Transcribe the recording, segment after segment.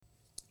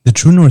The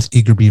True North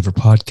Eager Beaver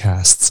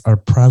podcasts are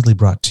proudly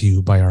brought to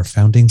you by our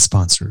founding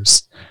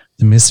sponsors,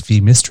 the Miss V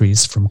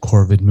Mysteries from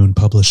Corvid Moon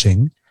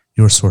Publishing,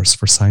 your source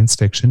for science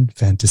fiction,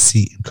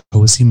 fantasy, and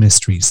cozy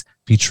mysteries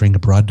featuring a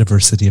broad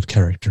diversity of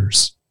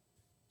characters.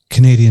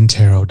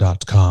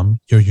 CanadianTarot.com,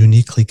 your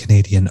uniquely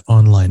Canadian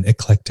online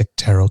eclectic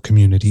tarot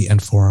community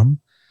and forum,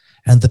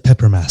 and the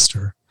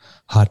Peppermaster,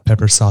 hot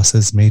pepper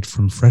sauces made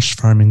from fresh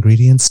farm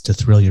ingredients to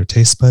thrill your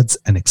taste buds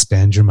and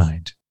expand your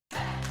mind.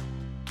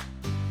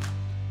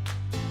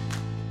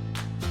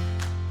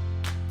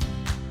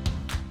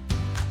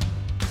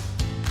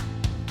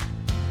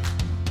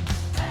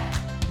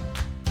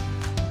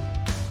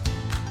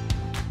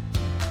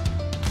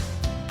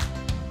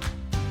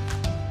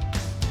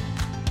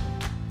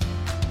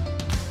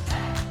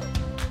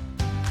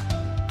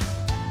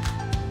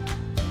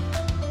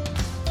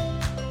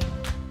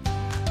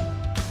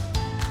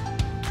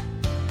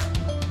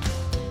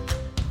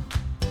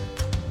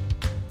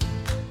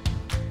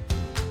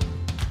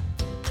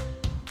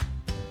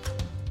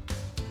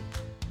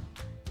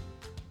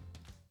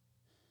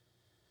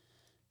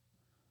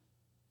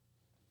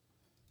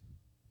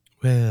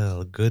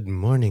 Well, good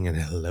morning and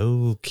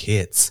hello,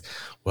 kits.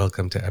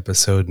 Welcome to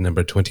episode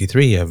number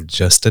 23 of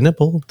Just a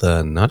Nibble,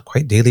 the not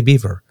quite daily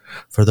beaver.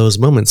 For those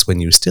moments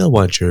when you still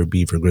want your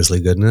beaver grizzly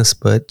goodness,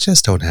 but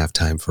just don't have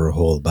time for a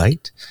whole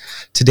bite.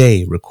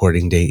 Today,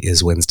 recording day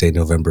is Wednesday,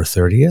 November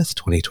 30th,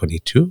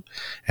 2022,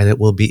 and it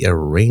will be a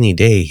rainy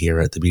day here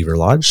at the Beaver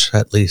Lodge,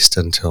 at least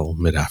until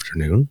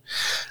mid-afternoon.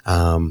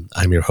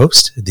 I'm your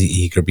host, the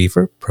Eager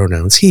Beaver,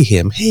 pronouns he,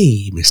 him,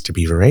 hey, Mr.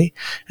 Beaver, eh?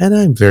 And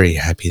I'm very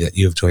happy that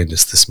you've joined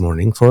us this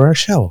morning for our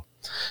show.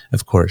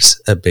 Of course,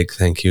 a big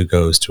thank you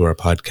goes to our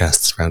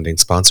podcast's founding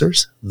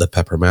sponsors, the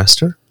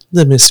Peppermaster,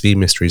 the Miss V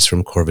Mysteries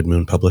from Corvid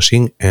Moon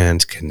Publishing,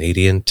 and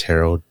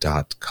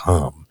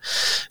CanadianTarot.com.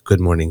 Good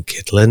morning,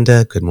 Kit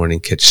Linda. Good morning,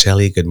 Kit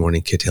Shelley. Good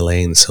morning, Kit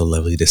Elaine. So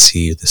lovely to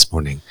see you this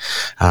morning.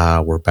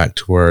 We're back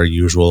to our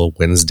usual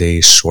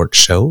Wednesday short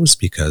shows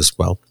because,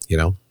 well, you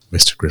know,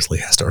 Mr. Grizzly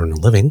has to earn a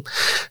living.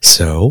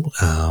 So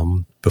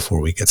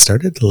before we get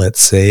started,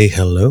 let's say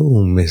hello,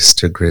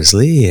 Mr.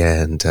 Grizzly,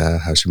 and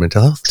how's your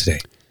mental health today?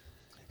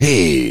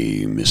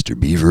 Hey, Mr.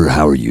 Beaver,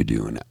 how are you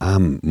doing?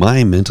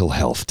 My mental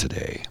health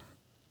today.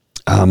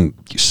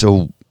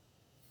 So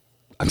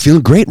I'm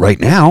feeling great right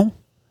now.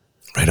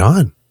 Right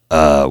on.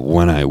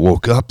 When I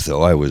woke up,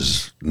 though, I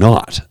was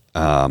not.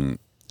 And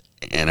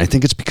I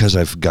think it's because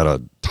I've got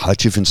a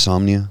touch of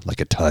insomnia,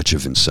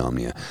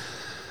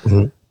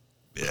 Mm-hmm.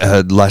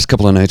 Last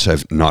couple of nights,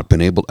 I've not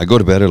been able. I go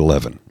to bed at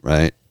 11,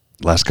 right?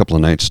 Last couple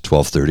of nights,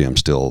 12:30, I'm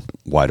still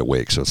wide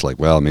awake. So it's like,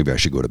 well, maybe I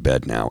should go to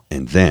bed now.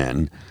 And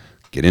then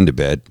get into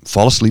bed,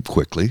 fall asleep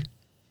quickly,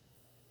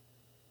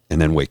 and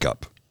then wake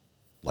up.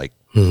 Like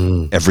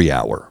every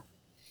hour,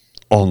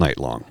 all night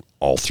long,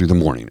 all through the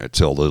morning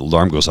until the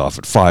alarm goes off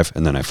at 5,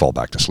 and then I fall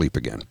back to sleep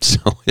again.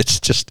 So it's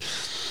just,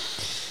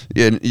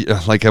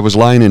 like I was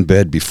lying in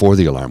bed before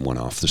the alarm went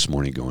off this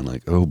morning going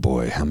like, oh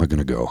boy, how am I going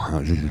to go?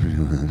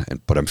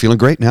 But I'm feeling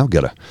great now.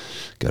 Got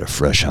a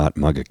fresh hot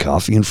mug of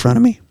coffee in front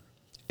of me.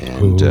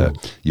 And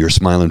your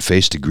smiling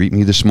face to greet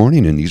me this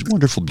morning, and these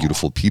wonderful,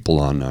 beautiful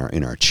people in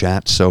our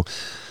chat. So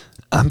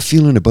I'm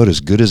feeling about as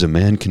good as a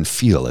man can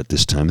feel at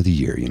this time of the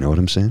year. You know what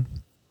I'm saying?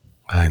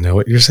 I know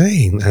what you're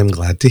saying. I'm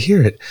glad to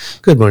hear it.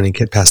 Good morning,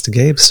 Kit Pastor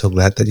Gabe. So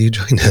glad that you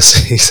joined us.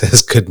 He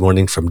says, good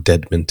morning from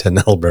Edmonton,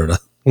 Alberta.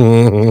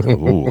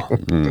 Ooh.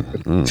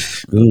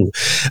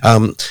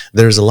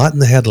 There's a lot in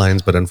the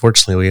headlines, but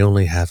unfortunately we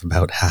only have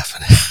about half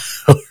an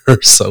hour,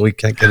 so we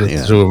can't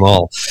get through them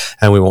all,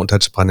 and we won't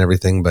touch upon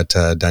everything. But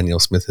Danielle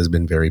Smith has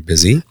been very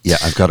busy. Yeah,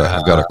 I've got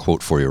a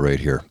quote for you right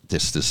here.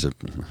 This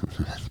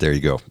there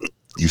you go.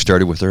 You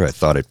started with her. I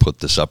thought I'd put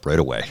this up right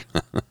away.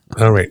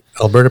 All right.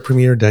 Alberta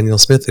Premier Danielle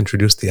Smith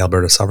introduced the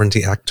Alberta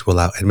Sovereignty Act to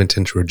allow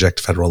Edmonton to reject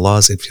federal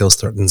laws it feels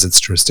threatens its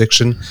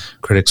jurisdiction.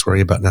 Critics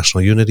worry about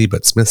national unity,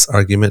 but Smith's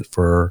argument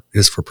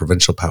is for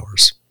provincial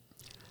powers.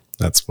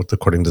 That's what,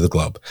 according to the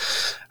Globe.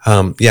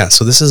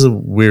 So this is a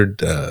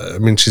weird,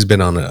 she's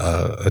been on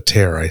a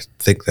tear. I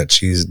think that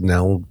she's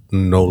now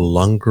no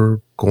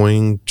longer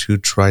going to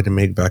try to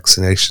make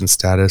vaccination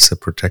status a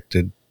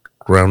protected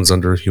grounds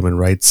under human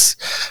rights,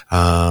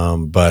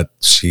 but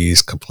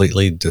she's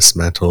completely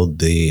dismantled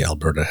the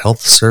Alberta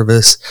Health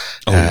Service,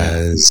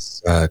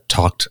 has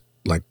talked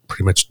like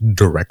pretty much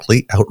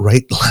directly out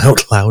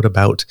loud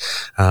about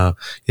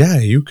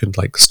you can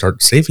like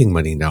start saving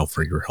money now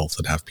for your health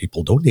and have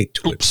people donate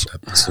to it.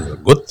 That's a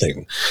good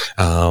thing.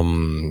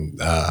 And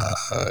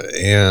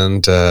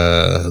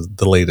the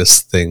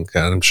latest thing,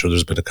 and I'm sure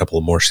there's been a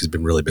couple more, she's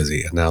been really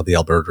busy, and now the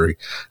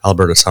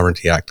Alberta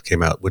Sovereignty Act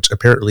came out, which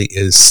apparently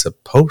is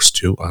supposed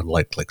to,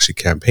 unlike like she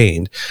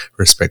campaigned,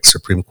 respect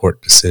Supreme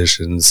Court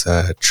decisions,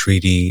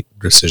 treaty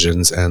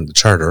decisions, and the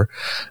charter.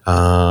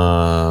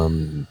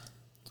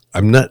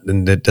 And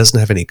it doesn't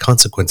have any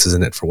consequences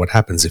in it for what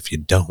happens if you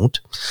don't.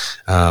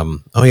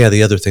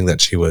 The other thing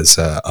that she was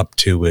up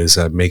to is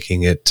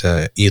making it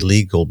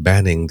illegal,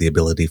 banning the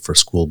ability for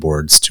school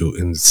boards to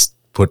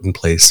put in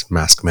place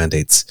mask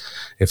mandates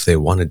if they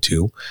wanted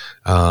to.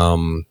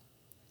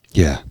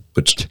 Yeah.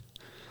 which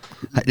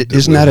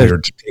Isn't that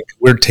a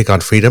weird take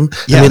on freedom?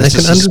 yeah? I mean, I That's a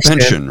can suspension,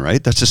 understand.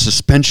 right? That's a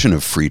suspension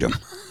of freedom.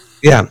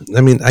 Yeah,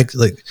 I mean,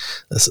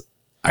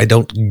 I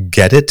don't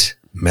get it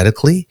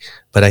medically,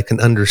 but I can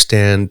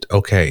understand.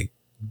 Okay,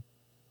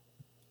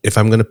 if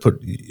I'm going to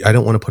I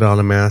don't want to put on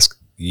a mask.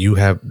 You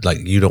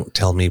don't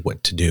tell me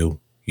what to do.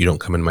 You don't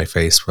come in my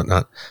face,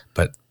 whatnot.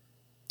 But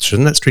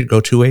shouldn't that street go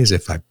two ways?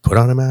 If I put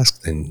on a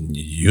mask, then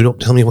you don't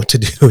tell me what to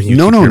do. You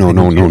No, keep no, your no, thing.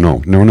 no, no,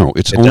 no, no, no.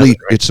 It's It only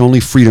doesn't, right? it's only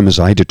freedom as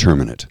I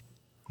determine it.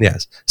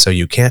 Yes. So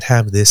you can't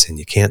have this and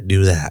you can't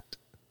do that.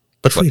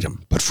 But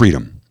freedom. But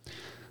freedom.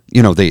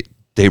 You know, they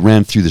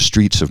ran through the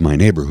streets of my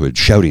neighborhood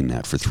shouting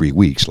that for 3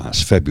 weeks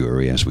last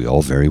February, as we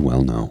all very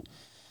well know.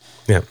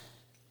 Yeah.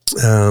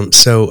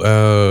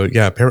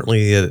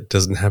 Apparently it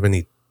doesn't have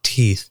any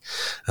teeth.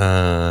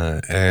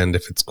 And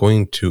if it's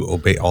going to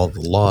obey all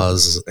the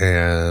laws,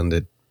 and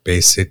it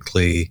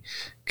basically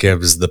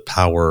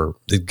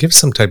it gives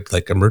some type of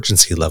like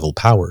emergency level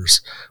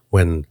powers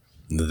when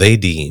they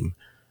deem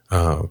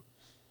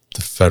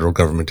the federal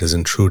government is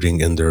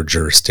intruding in their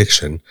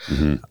jurisdiction.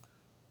 Mm-hmm.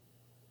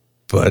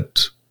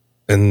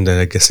 And then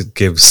I guess it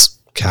gives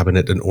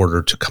cabinet an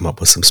order to come up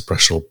with some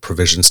special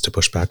provisions to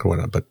push back or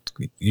whatnot. But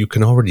you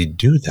can already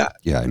do that.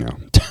 Yeah, I know.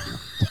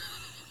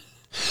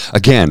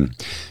 Again,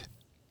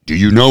 do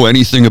you know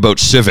anything about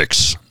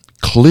civics?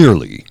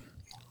 Clearly,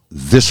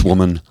 this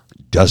woman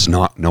does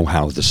not know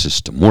how the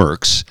system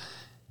works,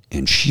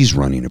 and she's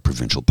running a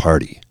provincial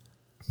party.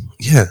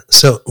 Yeah.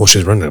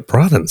 She's running a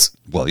province.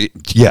 Well,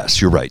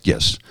 yes, you're right.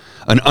 Yes,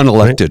 an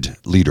unelected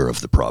leader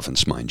of the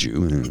province, mind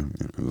you.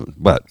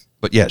 But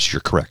yes,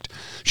 you're correct.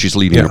 She's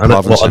leading a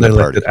province and a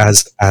party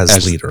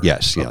as leader.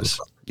 Yes.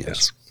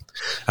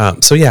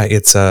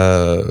 It's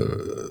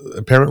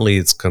apparently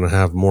it's going to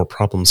have more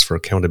problems for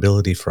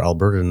accountability for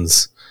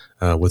Albertans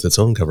with its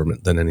own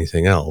government than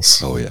anything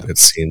else. Oh yeah, it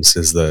seems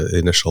is the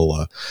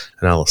initial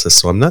analysis.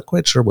 So I'm not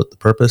quite sure what the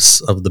purpose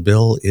of the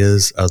bill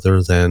is,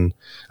 other than,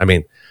 I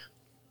mean,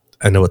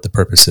 I know what the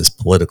purpose is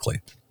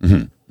politically.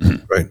 Mm-hmm.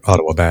 Mm-hmm. Right?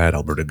 Ottawa bad,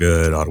 Alberta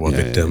good, Ottawa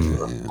victim,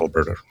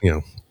 Alberta,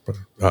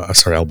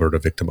 Alberta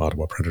victim,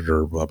 Ottawa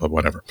predator, blah, blah,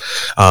 whatever.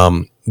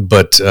 I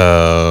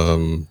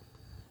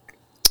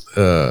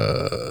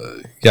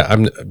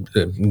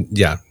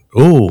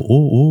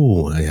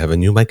have a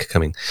new mic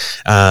coming.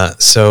 I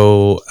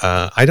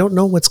don't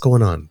know what's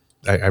going on.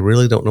 I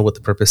really don't know what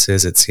the purpose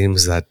is. It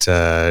seems that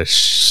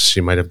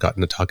she might have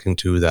gotten a talking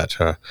to that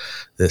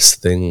this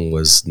thing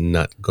was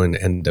not going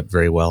to end up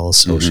very well.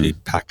 So she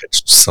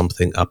packaged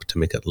something up to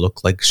make it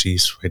look like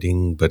she's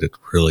fighting, but it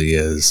really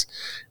is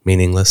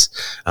meaningless.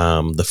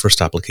 The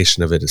first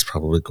application of it is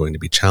probably going to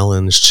be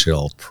challenged.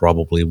 She'll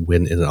probably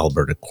win in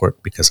Alberta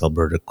court, because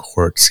Alberta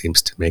court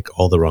seems to make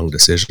all the wrong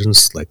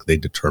decisions. Like, they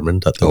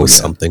determined that there was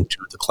something to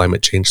the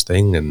climate change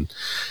thing, and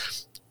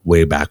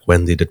way back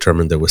when they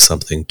determined there was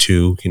something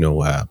to,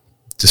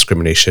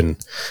 discrimination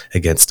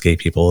against gay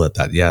people,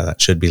 that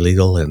should be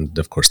legal. And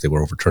of course they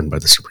were overturned by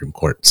the Supreme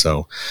Court.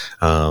 So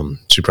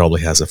she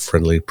probably has a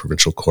friendly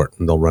provincial court,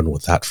 and they'll run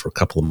with that for a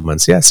couple of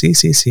months. Yeah, see.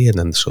 And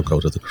then she'll go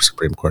to the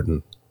Supreme Court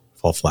and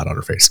fall flat on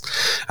her face.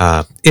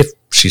 If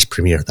she's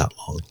premier that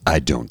long. I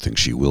don't think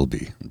she will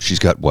be. She's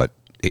got, what,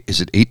 is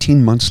it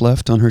 18 months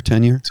left on her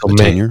tenure? So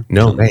May. Tenure?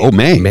 No, May. Oh,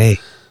 May. May.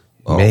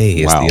 Oh, May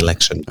is wow. the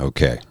election.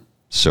 Okay.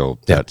 So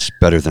that's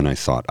better than I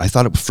thought. I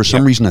thought for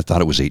some reason I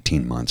thought it was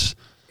 18 months.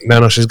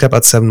 No, she's got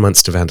about 7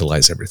 months to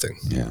vandalize everything.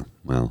 Yeah,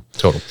 well.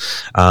 Total.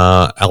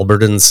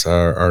 Albertans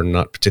are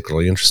not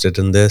particularly interested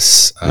in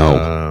this.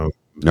 No,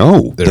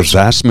 the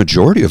vast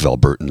majority of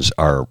Albertans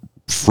are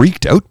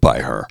freaked out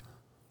by her.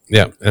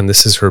 Yeah, and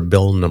this is her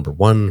bill number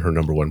one, her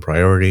number one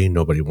priority.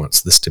 Nobody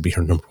wants this to be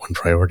her number one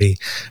priority.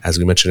 As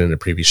we mentioned in a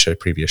previous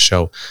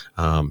show,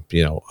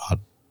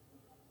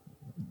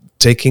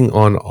 taking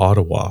on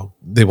Ottawa,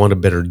 they want a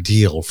better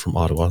deal from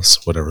Ottawa,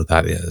 so whatever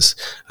that is,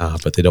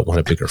 but they don't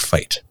want a bigger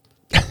fight.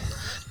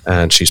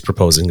 And she's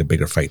proposing a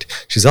bigger fight.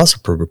 She's also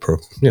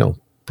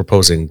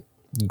proposing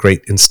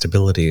great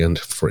instability and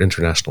for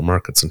international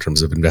markets in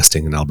terms of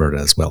investing in Alberta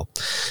as well.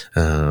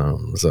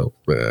 And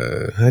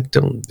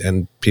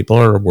people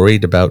are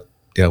worried about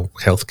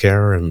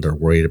healthcare, and they're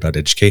worried about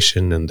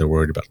education, and they're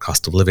worried about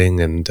cost of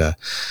living, and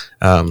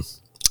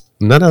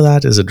none of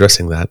that is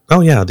addressing that.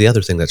 Oh yeah, the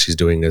other thing that she's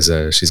doing is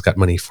she's got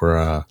money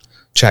for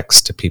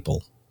checks to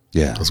people.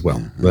 Yeah, as well.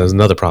 Mm-hmm. There's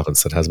another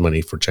province that has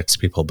money for checks to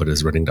people, but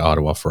is running to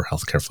Ottawa for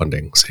healthcare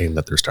funding, saying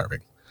that they're starving.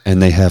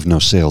 And they have no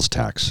sales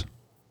tax.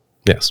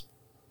 Yes.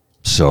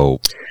 So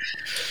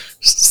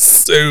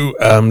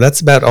that's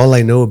about all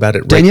I know about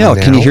it. Danielle, right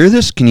now. Can you hear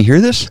this? Can you hear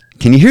this?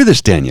 Can you hear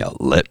this, Danielle?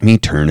 Let me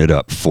turn it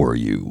up for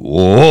you.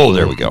 Whoa,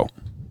 there we go.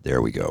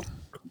 There we go.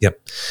 Yep.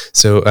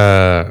 So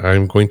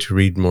I'm going to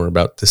read more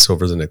about this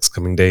over the next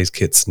coming days,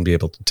 Kits, and be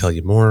able to tell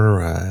you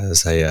more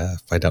as I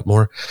find out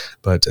more.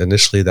 But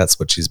initially, that's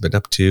what she's been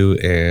up to.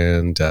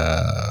 And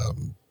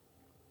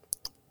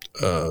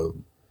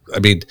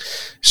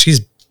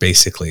she's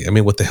basically,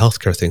 with the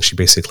healthcare thing, she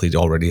basically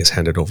already has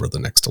handed over the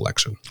next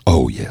election.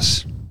 Oh,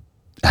 yes.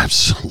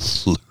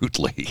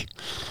 Absolutely.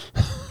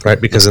 Right,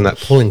 because in that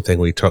polling thing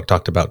we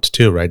talked about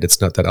too, right?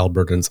 It's not that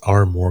Albertans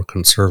are more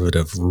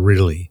conservative,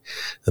 really,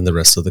 than the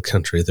rest of the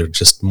country. They're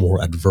just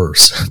more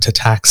adverse to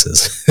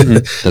taxes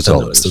That's than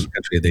all the it rest of is. the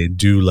country. They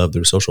do love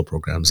their social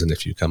programs, and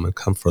if you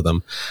come for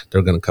them,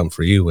 they're going to come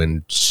for you.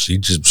 And she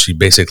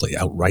basically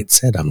outright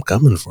said, "I'm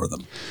coming for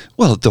them."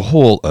 Well, the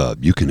whole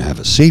you can have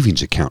a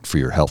savings account for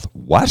your health.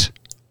 What?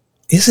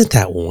 Isn't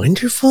that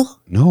wonderful?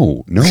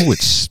 No,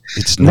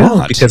 it's No,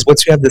 not. because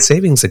once you have the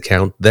savings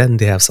account, then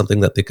they have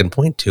something that they can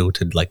point to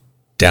like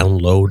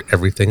download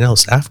everything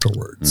else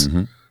afterwards.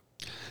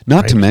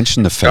 Not to Right?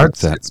 mention the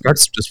fact that It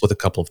starts just with a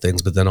couple of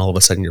things, but then all of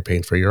a sudden you're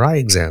paying for your eye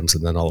exams,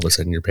 and then all of a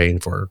sudden you're paying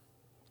for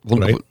well,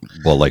 right.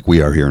 well, like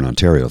we are here in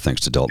Ontario,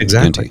 thanks to Dalton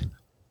Exactly. McGuinty.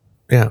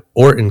 Yeah.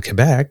 Or in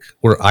Quebec,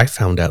 where I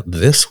found out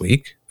this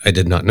week, I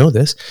did not know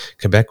this.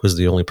 Quebec was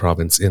the only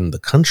province in the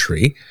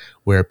country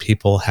where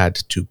people had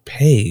to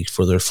pay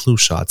for their flu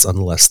shots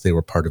unless they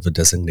were part of a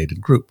designated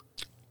group.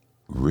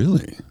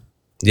 Really?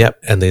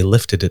 Yep, and they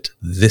lifted it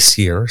this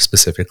year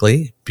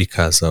specifically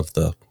because of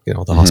the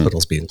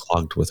hospitals being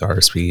clogged with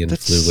RSV and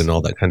flu and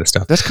all that kind of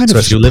stuff. That's kind so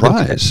of a if you live in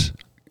Quebec,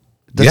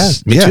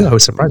 surprise. me too. I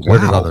was surprised. I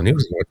heard it on the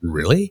news.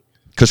 Really?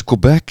 Because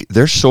Quebec,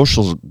 their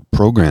social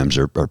programs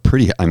are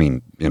pretty. I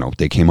mean,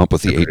 they came up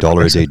with the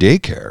 $8 a day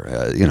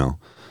daycare.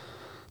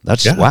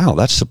 That's wow.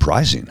 That's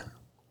surprising.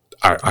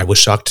 I was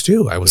shocked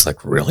too. I was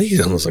like, really?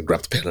 I was like,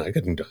 grab the pen.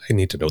 I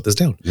need to note this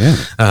down. Yeah.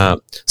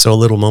 So a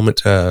little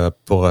moment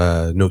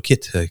pour nos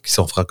kits qui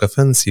sont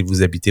francophones. Si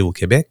vous habitez au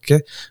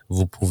Québec,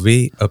 vous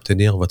pouvez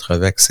obtenir votre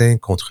vaccin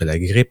contre la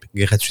grippe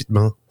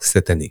gratuitement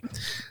cette année.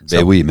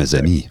 Ben oui, mes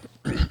amis.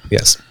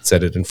 Yes,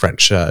 said it in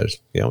French.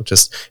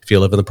 Just if you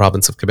live in the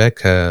province of Quebec,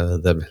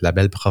 the La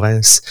Belle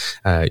Province,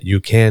 you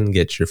can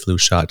get your flu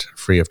shot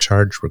free of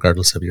charge,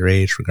 regardless of your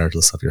age,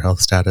 regardless of your health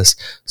status.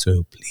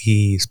 So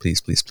please, please,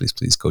 please, please,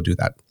 please go do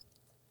that.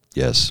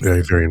 Yes.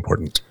 Very, very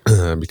important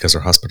because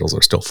our hospitals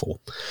are still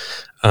full.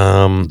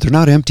 They're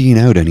not emptying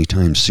out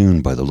anytime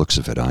soon by the looks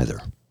of it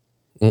either.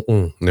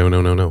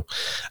 No.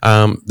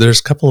 There's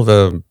a couple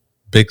of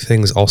big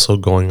things also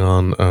going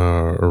on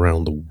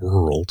around the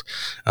world.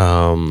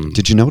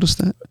 Did you notice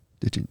that?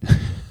 Did you?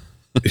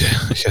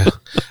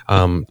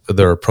 Yeah.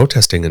 They're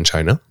protesting in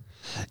China.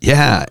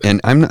 Yeah, and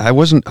I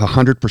wasn't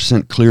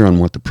 100% clear on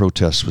what the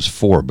protest was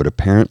for, but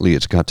apparently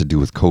it's got to do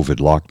with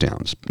COVID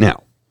lockdowns.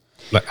 Now,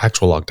 Like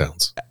actual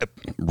lockdowns.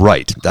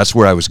 Right. That's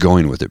where I was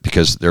going with it,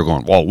 because they're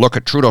going, well, look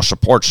at Trudeau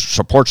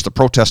supports the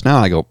protest now.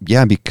 I go,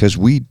 yeah, because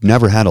we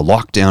never had a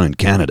lockdown in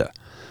Canada.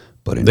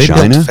 But in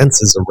China, built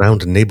fences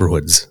around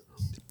neighborhoods.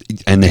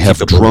 and they have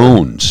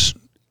drones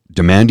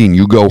demanding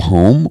you go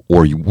home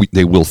or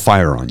they will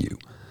fire on you.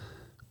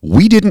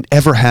 We didn't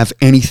ever have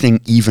anything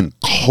even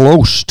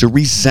close to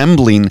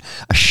resembling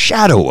a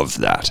shadow of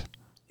that.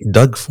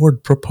 Doug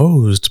Ford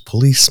proposed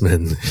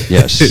policemen.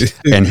 Yes,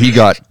 and he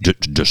got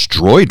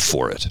destroyed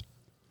for it.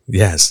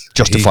 Yes.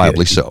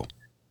 Justifiably so.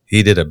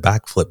 He did a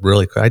backflip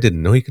really quick. I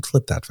didn't know he could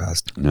flip that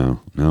fast.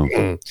 No.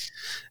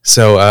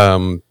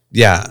 So,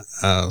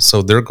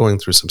 so they're going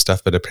through some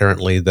stuff, but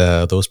apparently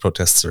those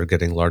protests are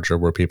getting larger,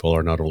 where people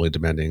are not only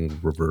demanding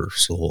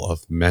reversal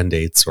of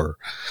mandates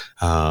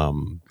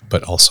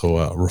but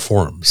also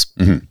reforms.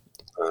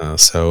 Mm-hmm.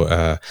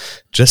 So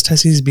just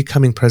as he's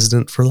becoming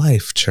president for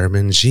life,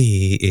 Chairman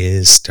Xi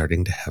is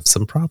starting to have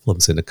some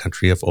problems in a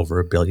country of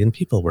over 1 billion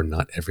people where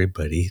not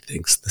everybody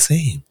thinks the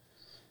same.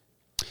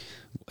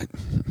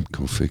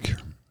 Go figure.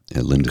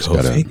 Yeah, Linda's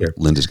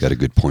got a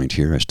good point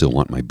here. I still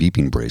want my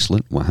beeping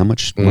bracelet. Well, how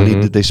much money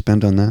did they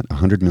spend on that?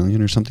 100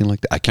 million or something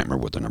like that? I can't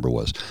remember what the number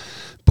was.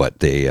 But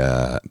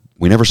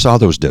we never saw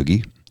those,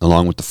 Dougie,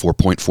 along with the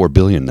 4.4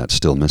 billion that's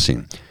still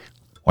missing.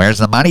 Where's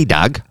the money,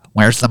 Doug?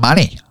 Where's the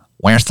money?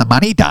 Where's the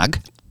money, Doug?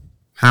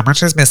 How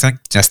much is missing?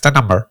 Just a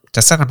number.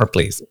 Just a number,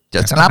 please.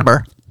 Just a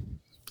number.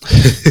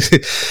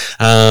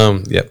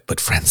 Yeah, but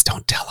friends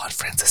don't tell on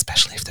friends,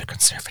 especially if they're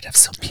conservative.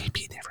 So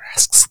PP never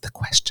asks the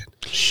question.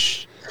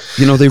 Shh.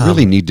 They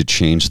really need to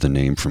change the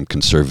name from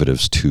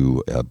conservatives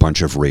to a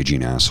bunch of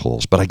raging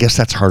assholes. But I guess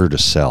that's harder to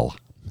sell.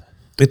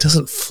 It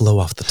doesn't flow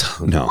off the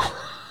tongue. No.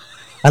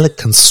 I like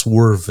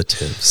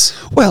conservatives.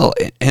 Well,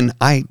 and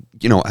I,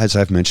 as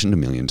I've mentioned a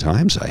million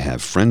times, I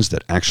have friends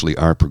that actually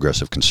are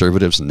progressive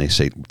conservatives, and they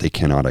say they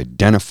cannot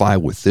identify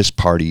with this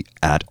party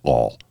at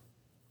all.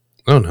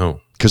 Oh,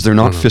 no. Because they're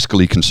not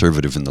fiscally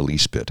conservative in the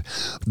least bit.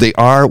 They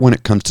are when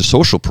it comes to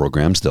social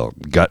programs. They'll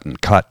gut and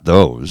cut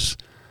those,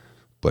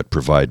 but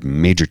provide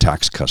major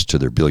tax cuts to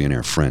their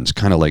billionaire friends,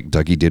 kind of like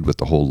Dougie did with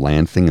the whole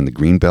land thing in the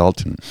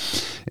Greenbelt.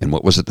 And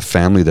what was it, the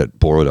family that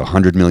borrowed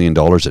 $100 million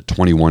at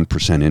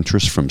 21%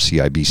 interest from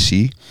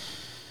CIBC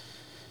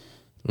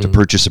to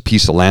purchase a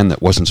piece of land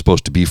that wasn't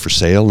supposed to be for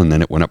sale, and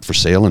then it went up for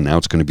sale, and now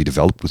it's going to be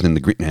developed within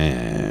the green.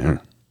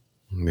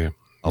 Yeah,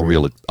 I'll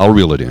reel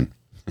it in.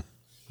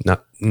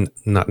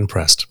 Not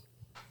impressed.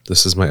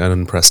 This is my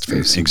unimpressed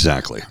face.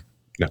 Exactly.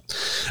 Yeah.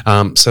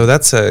 So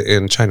that's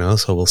in China,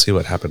 so we'll see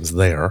what happens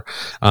there.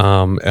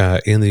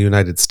 In the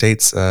United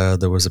States,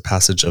 there was a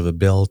passage of a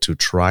bill to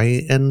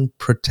try and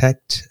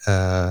protect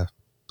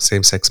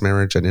same-sex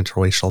marriage and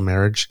interracial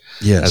marriage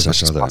Yes, as I much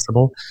saw as that.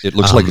 possible. It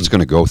looks like it's going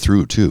to go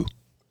through too.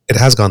 It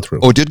has gone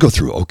through. Oh, it did go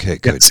through. Okay,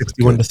 Yeah, good.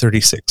 61 good. to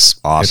 36.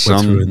 It went Awesome.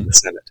 through in the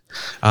Senate.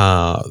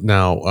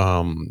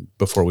 Now,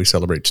 before we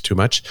celebrate too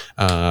much,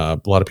 a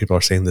lot of people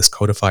are saying this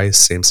codifies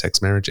same-sex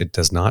marriage. It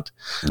does not.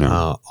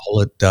 No.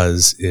 All it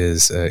does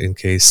is, in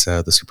case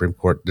the Supreme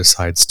Court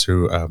decides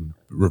to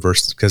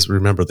reverse, because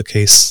remember, the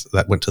case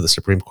that went to the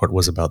Supreme Court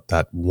was about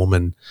that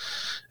woman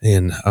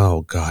in,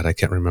 oh God, I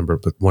can't remember,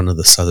 but one of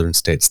the southern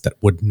states that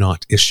would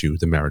not issue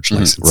the marriage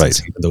licenses, right.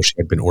 even though she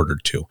had been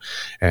ordered to.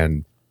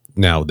 And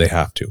now they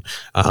have to.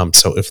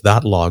 So if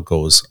that law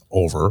goes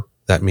over,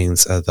 that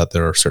means that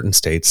there are certain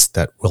states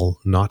that will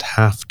not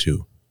have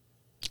to.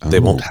 They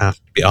won't have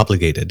to be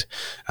obligated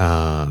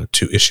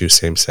to issue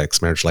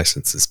same-sex marriage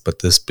licenses. But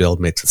this bill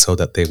makes it so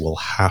that they will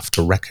have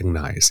to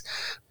recognize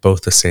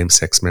both the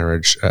same-sex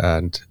marriage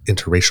and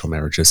interracial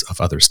marriages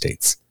of other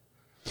states.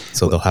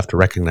 So they'll have to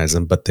recognize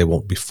them, but they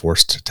won't be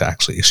forced to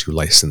actually issue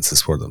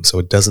licenses for them. So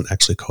it doesn't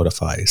actually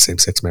codify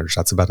same-sex marriage.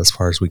 That's about as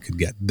far as we could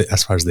get,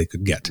 as far as they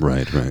could get.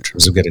 Right. In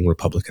terms of getting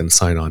Republicans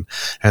sign on.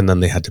 And then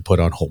they had to put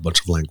on a whole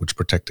bunch of language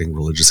protecting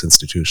religious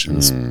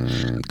institutions,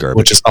 Garbage.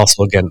 which is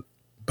also, again,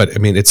 but I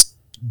mean,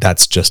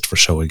 that's just for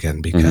show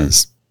again,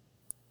 because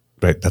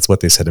right, that's what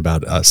they said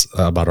about us,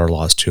 about our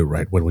laws too,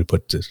 right? When we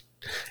put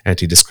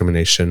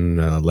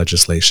anti-discrimination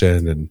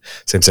legislation and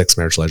same-sex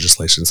marriage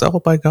legislation. So,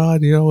 oh my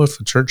God, if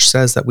a church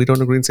says that we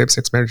don't agree in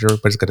same-sex marriage,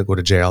 everybody's going to go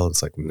to jail. And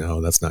it's like, no,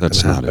 that's not going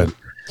to happen.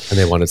 And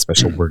they wanted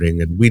special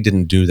wording, and we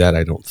didn't do that.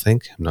 I don't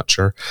think. I'm not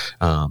sure.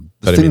 The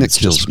thing that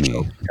kills me,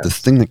 the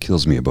thing that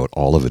kills me about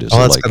all of it is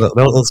what's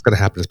going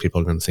to happen is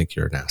people are going to think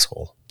you're an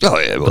asshole. Oh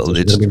yeah, well,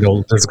 there's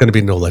going to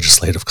be no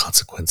legislative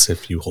consequence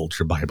if you hold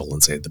your Bible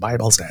and say the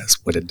Bible says,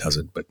 but it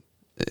doesn't. But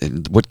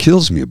what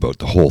kills me about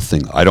the whole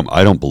thing, I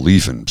don't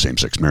believe in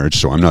same-sex marriage,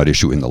 so I'm not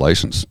issuing the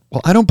license.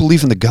 Well, I don't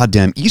believe in the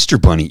goddamn Easter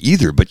bunny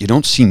either, but you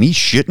don't see me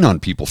shitting on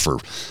people for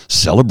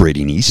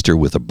celebrating Easter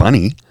with a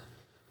bunny.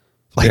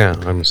 Like, yeah,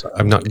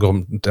 I'm not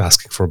going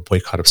asking for a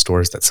boycott of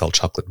stores that sell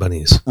chocolate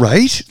bunnies.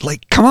 Right?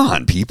 Like, come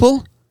on,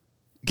 people.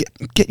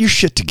 Get your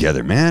shit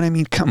together, man. I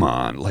mean, come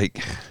on.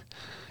 Like,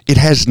 it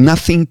has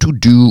nothing to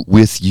do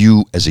with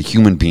you as a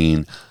human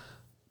being.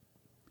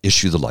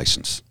 Issue the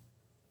license.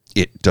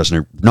 It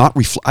doesn't not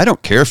reflect. I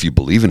don't care if you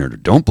believe in it or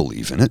don't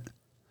believe in it.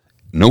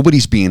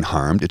 Nobody's being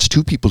harmed. It's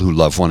two people who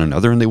love one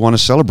another and they want to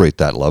celebrate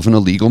that love in a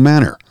legal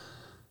manner.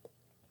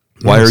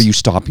 Why are you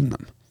stopping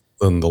them?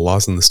 And the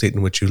laws in the state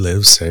in which you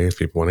live say if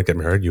people want to get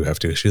married, you have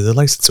to issue the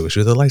license. So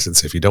issue the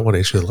license. If you don't want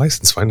to issue the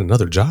license, find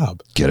another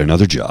job. Get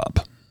another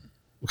job.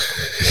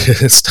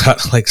 It's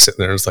not like sitting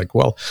there. It's like,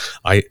 well,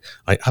 I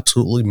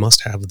absolutely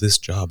must have this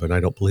job and I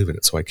don't believe in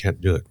it, so I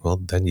can't do it. Well,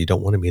 then you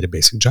don't want to meet a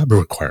basic job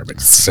requirement.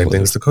 It's the same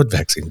thing as the COVID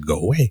vaccine. Go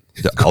away.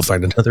 I'll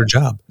find another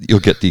job.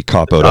 You'll get the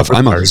cop out of.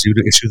 Requires you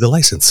to issue the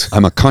license.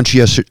 I'm a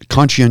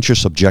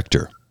conscientious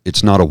objector.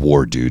 It's not a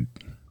war, dude.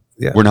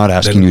 Yeah, we're not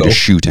asking you to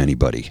shoot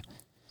anybody.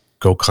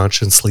 Go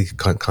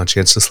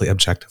conscientiously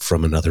object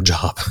from another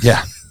job.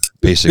 Yeah,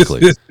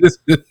 basically.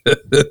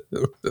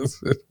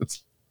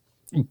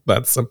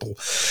 That's simple.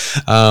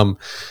 So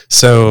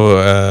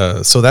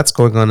that's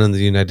going on in the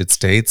United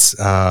States.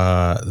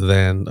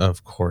 Then,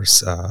 of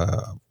course,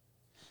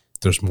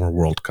 there's more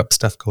World Cup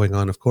stuff going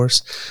on, of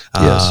course.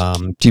 Yes.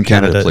 Team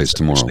Canada plays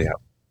tomorrow.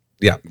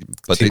 Yeah.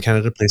 But Team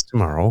Canada plays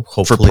tomorrow.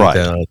 Hopefully, for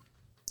Pride.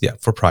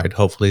 For Pride.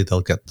 Hopefully,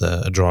 they'll get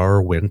a draw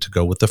or win to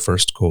go with the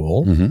first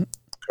goal,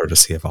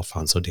 courtesy of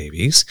Alphonso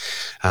Davies.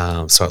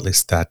 So at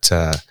least that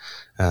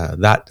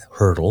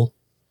hurdle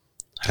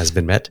has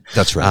been met.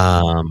 That's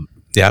right.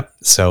 Yeah,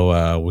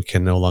 so we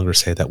can no longer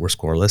say that we're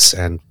scoreless,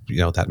 and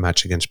that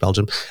match against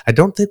Belgium. I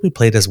don't think we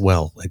played as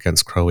well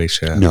against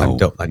Croatia. No,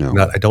 I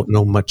don't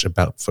know much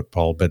about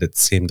football, but it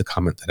seemed the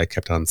comment that I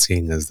kept on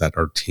seeing is that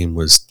our team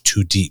was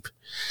too deep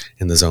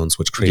in the zones,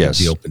 which created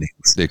the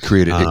openings. It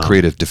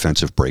created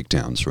defensive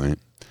breakdowns, right?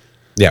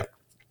 Yeah,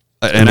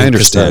 and I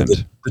understand.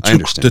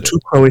 The two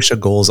Croatia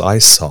goals I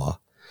saw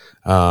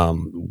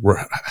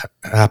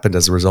happened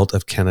as a result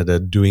of Canada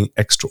doing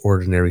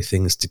extraordinary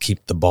things to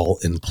keep the ball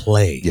in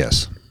play.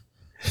 Yes.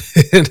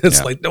 And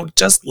it's like, no,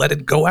 just let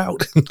it go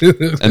out.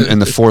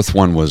 and the fourth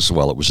one was, it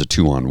was a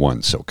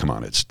 2-on-1. So come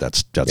on,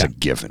 that's a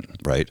given,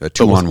 right? A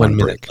 2-on-1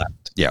 break.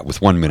 Left. Yeah,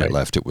 with 1 minute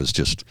left, it was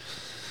just.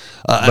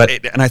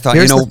 And I thought,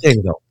 the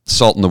thing, though.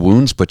 Salt in the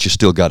wounds, but you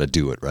still got to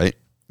do it, right?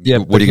 Yeah.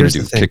 What are you going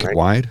to do? Kick it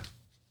wide?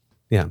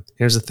 Yeah.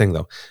 Here's the thing,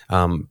 though.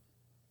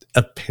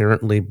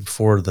 Apparently,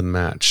 before the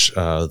match,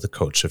 the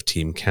coach of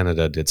Team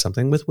Canada did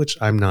something with which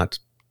I'm not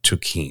too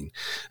keen.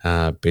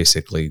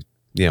 Basically,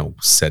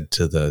 said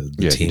to the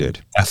team, he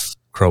did. F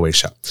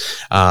Croatia.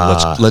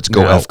 Let's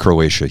go F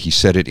Croatia. He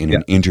said it in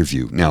an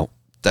interview. Now,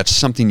 that's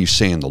something you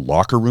say in the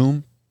locker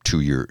room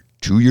to your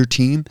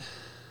team.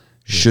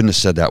 Shouldn't have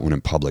said that one in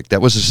public.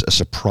 That was a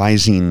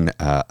surprising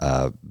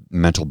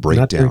mental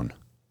breakdown.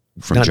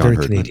 From not John very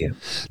Herdman. Canadian.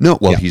 No,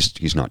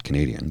 he's not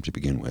Canadian to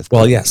begin with.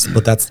 Well, yes,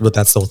 but that's the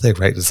whole thing,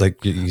 right? It's like,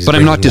 but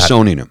I'm not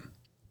disowning him.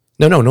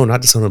 No,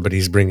 not disowning him, but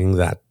he's bringing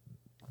that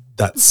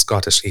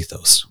Scottish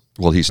ethos.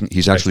 Well,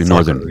 he's actually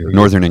soccer.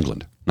 Northern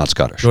England, not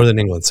Scottish. Northern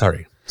England.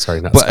 Sorry,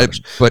 not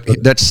Scottish. But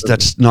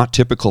that's not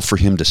typical for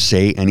him to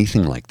say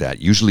anything like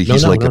that. Usually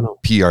he's a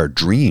PR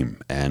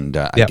dream, and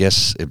I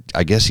guess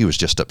he was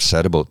just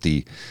upset about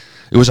it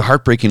was a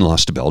heartbreaking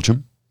loss to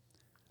Belgium,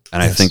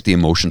 and I think the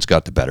emotions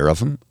got the better of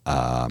him.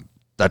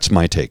 That's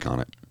my take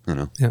on it.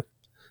 Yeah,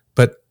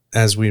 but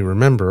as we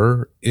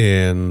remember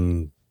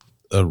in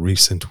a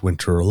recent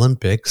Winter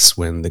Olympics,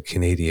 when the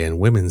Canadian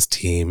women's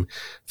team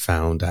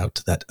found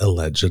out that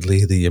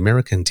allegedly the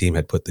American team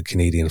had put the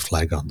Canadian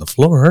flag on the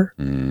floor,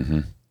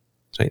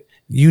 right?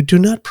 You do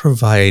not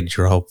provide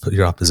your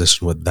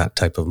opposition with that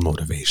type of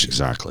motivation.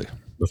 Exactly.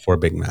 Before a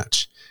big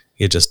match.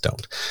 You just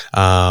don't.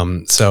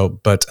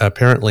 But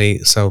apparently,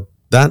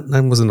 that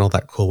I wasn't all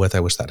that cool with.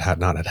 I wish that had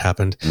not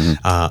happened.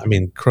 I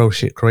mean,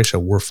 Croatia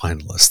were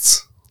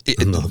finalists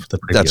in the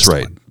previous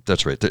one.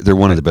 That's right. They're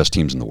one of the best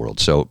teams in the world.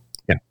 So,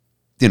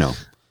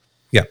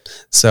 Yeah.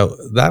 So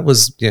that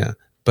was,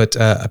 But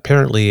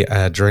apparently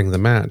during the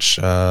match,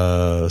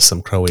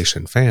 some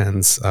Croatian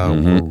fans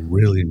were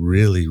really,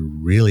 really,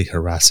 really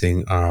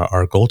harassing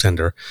our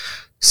goaltender.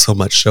 So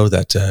much so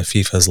that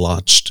FIFA has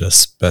launched a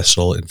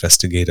special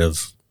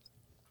investigative.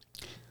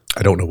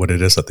 I don't know what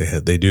it is that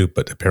they do,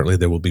 but apparently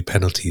there will be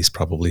penalties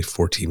probably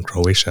for Team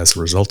Croatia as a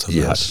result of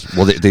that.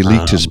 Well, they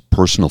leaked his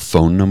personal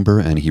phone number,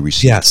 and he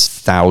received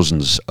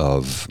thousands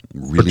of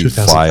really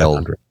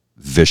vile,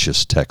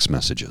 vicious text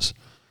messages.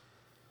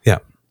 Yeah.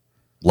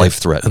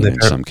 Life-threatening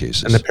in some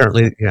cases. And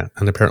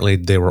apparently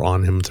they were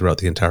on him throughout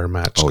the entire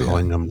match,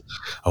 calling him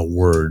a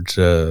word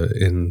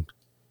in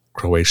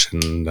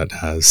Croatian that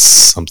has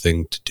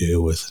something to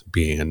do with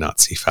being a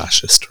Nazi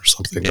fascist or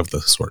something of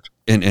the sort.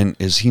 And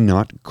is he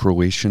not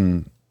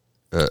Croatian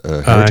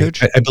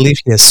heritage? I believe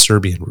he has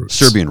Serbian roots.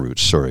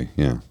 Sorry,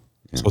 yeah.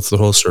 So it's the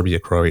whole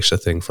Serbia-Croatia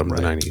thing from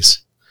the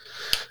 90s.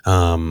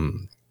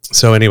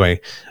 So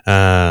anyway,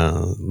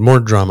 more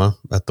drama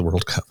at the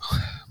World Cup.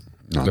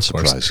 Not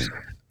surprising.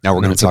 Now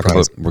we're going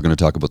to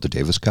talk about the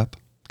Davis Cup,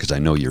 because I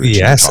know you're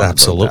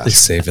absolutely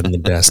saving the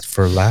best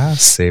for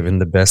last.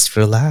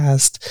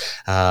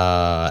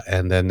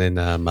 And then in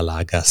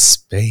Malaga,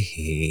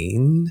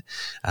 Spain,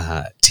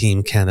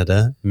 Team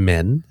Canada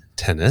men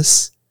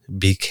tennis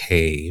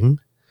became,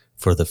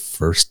 for the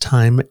first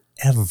time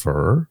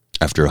ever,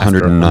 after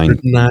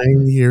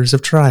 109 years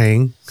of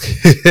trying,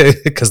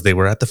 because they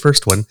were at the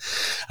first one,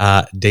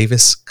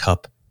 Davis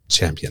Cup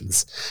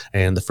champions.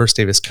 And the first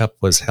Davis Cup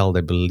was held,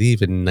 I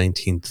believe, in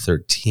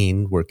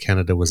 1913, where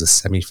Canada was a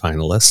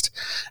semi-finalist.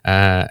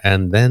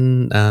 And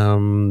then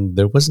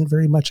there wasn't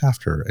very much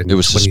after. It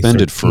was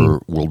suspended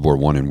for World War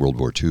I and World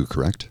War II,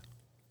 correct?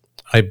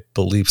 I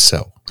believe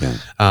so. Yeah.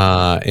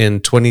 In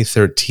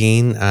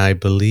 2013, I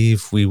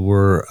believe we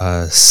were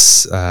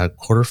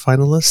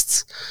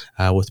quarterfinalists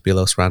with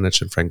Milos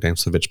Raonic and Frank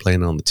Damsovic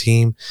playing on the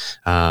team.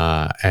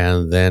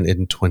 And then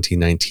in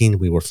 2019,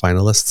 we were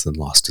finalists and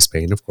lost to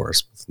Spain, of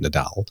course, with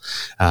Nadal.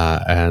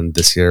 And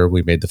this year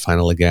we made the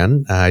final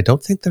again. I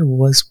don't think there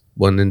was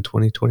one in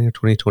 2020 or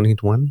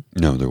 2021.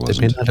 No, there wasn't.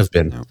 It may not have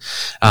been. No.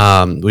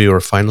 We were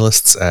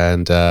finalists,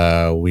 and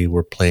we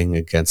were playing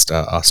against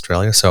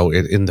Australia. So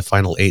in the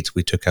final 8,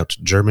 we took out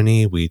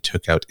Germany, we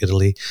took out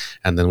Italy,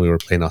 and then we were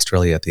playing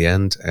Australia at the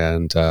end.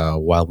 And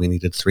while we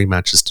needed 3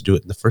 matches to do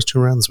it in the first 2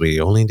 rounds,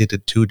 we only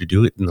needed 2 to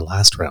do it in the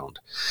last round.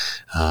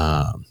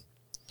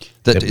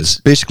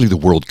 It's basically the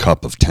World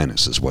Cup of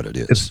tennis is what it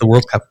is. It's the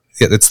World Cup.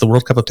 Yeah, it's the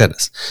World Cup of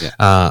tennis.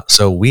 Yeah.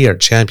 So we are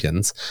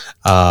champions.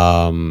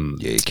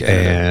 Yay,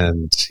 Canada.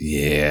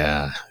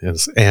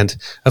 And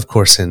of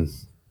course,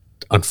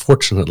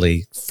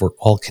 unfortunately for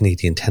all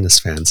Canadian tennis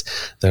fans,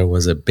 there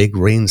was a big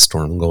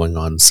rainstorm going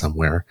on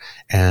somewhere.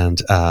 And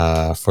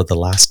for the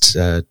last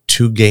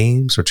 2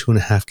 games or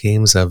 2.5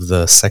 games of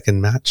the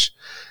second match,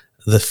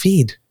 the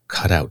feed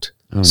cut out.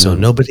 Oh, so no.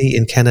 Nobody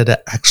in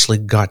Canada actually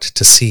got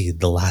to see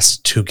the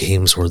last 2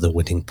 games were the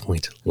winning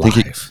point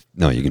live.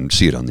 No, you can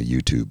see it on the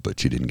YouTube,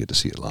 but you didn't get to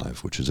see it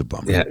live, which is a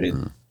bummer. Yeah,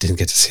 didn't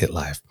get to see it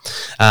live.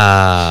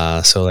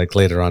 So like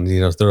later on,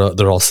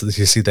 they're all,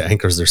 you see the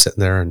anchors, they're sitting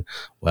there and,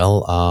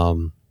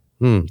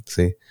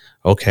 see,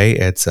 okay,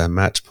 it's a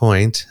match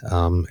point.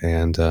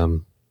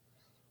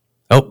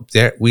 Oh,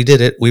 there, we did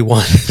it. We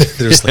won.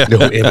 There's like no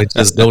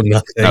images, no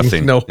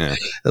nothing. No, yeah.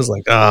 It was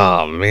like,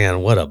 oh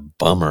man, what a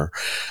bummer.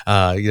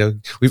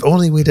 We've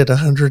only waited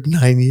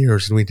 109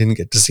 years and we didn't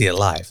get to see it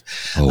live.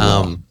 Oh,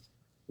 wow.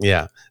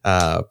 Yeah.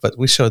 But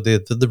we showed the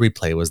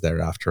replay was there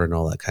after and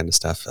all that kind of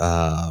stuff.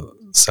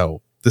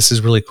 So this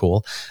is really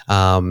cool.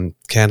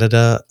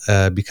 Canada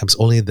becomes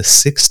only the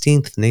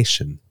 16th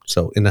nation.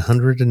 So in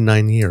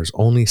 109 years,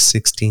 only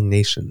 16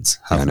 nations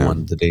have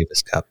won the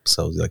Davis Cup.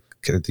 So like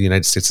the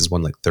United States has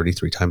won like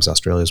 33 times.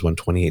 Australia's won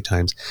 28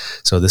 times.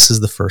 So this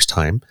is the first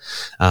time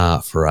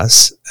for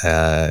us.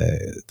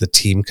 The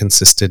team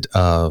consisted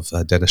of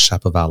Denis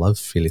Shapovalov,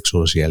 Felix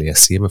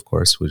Auger-Aliassime, of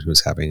course,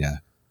 who's having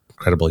a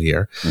incredible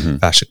year.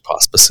 Vasek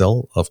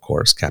Pospisil, of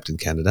course, Captain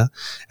Canada,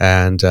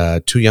 and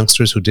 2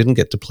 youngsters who didn't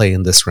get to play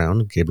in this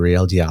round,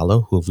 Gabriel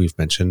Diallo, who we've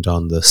mentioned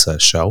on this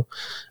show,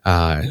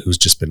 who's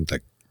just been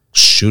like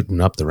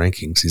shooting up the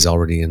rankings. He's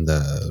already in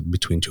the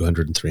between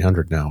 200 and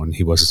 300 now, and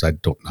he was. I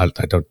don't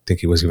think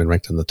he was even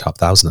ranked in the top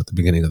 1,000 at the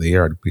beginning of the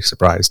year. I'd be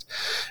surprised.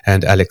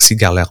 And Alexis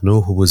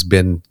Galerno, who has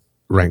been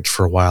ranked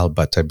for a while,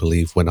 but I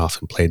believe went off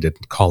and played in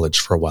college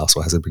for a while, so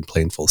hasn't been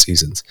playing full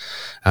seasons.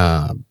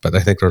 But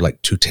I think they're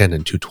like 210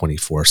 and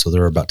 224, so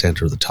they're about to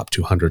enter the top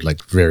 200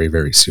 like very,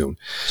 very soon.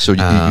 So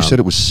you said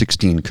it was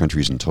 16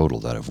 countries in total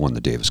that have won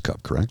the Davis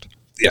Cup, correct?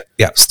 Yeah,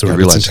 it's throughout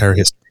its entire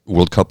history.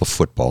 World Cup of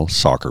football,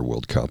 soccer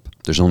World Cup.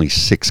 There's only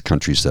 6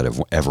 countries that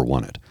have ever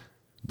won it,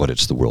 but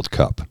it's the World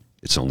Cup.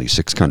 It's only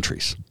 6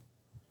 countries.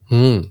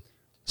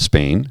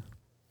 Spain,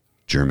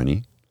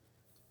 Germany,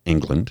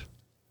 England,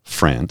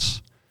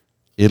 France,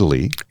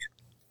 Italy,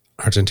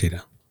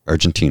 Argentina.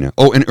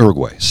 Oh, and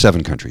Uruguay.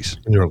 7 countries.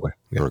 Uruguay.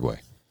 Yeah. Uruguay.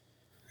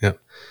 Yeah.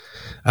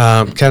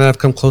 Canada have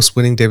come close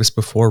winning Davis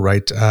before,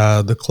 right?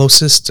 The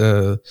closest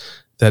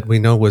that we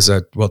know was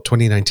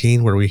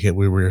 2019, where we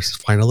were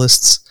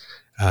finalists,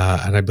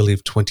 and I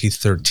believe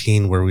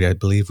 2013, where I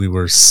believe we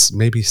were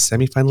maybe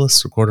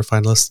semifinalists or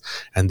quarterfinalists,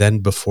 and then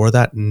before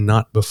that,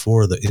 not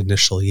before the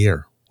initial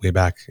year, way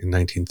back in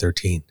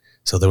 1913.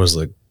 So there was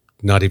like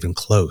not even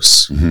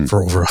close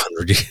for over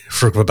 100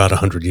 for about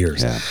 100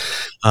 years. Yeah.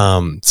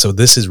 So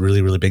this is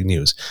really, really big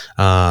news.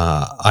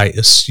 I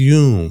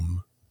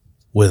assume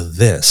with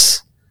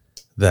this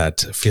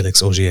that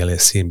Felix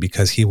Auger-Aliassime,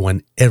 because he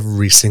won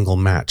every single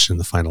match in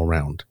the final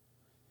round.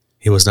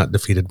 He was not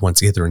defeated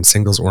once either in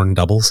singles or in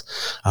doubles.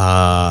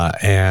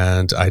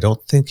 And I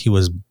don't think he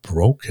was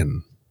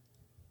broken.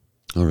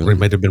 Oh, really? Or he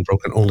might have been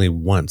broken only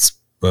once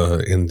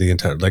in the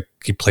entire, like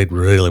he played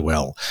really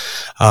well.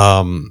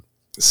 I'm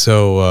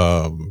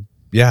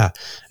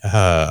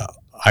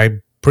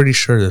pretty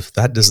sure if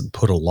that doesn't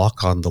put a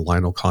lock on the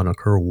Lionel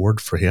Conacher Award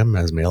for him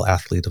as Male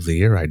Athlete of the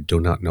Year, I do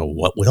not know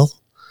what will.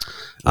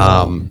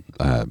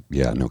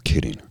 Yeah, no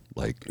kidding.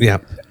 Like, yeah.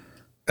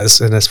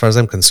 As far as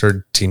I'm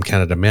concerned, Team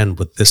Canada Men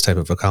with this type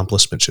of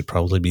accomplishment should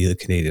probably be the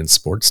Canadian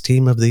Sports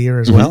Team of the Year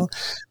as well.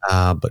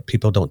 But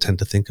people don't tend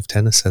to think of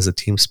tennis as a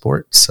team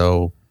sport,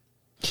 so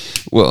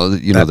well,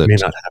 you know that may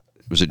not happen.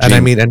 Was it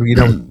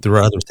and there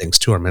are other things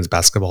too. Our men's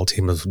basketball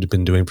team have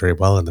been doing very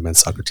well, and the men's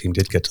soccer team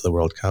did get to the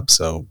World Cup.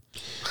 So,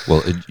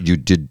 well,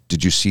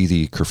 did you see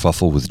the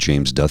kerfuffle with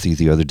James Duthie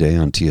the other day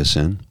on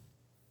TSN?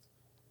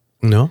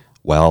 No.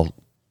 Well,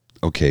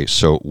 okay,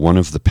 so one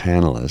of the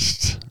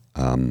panelists,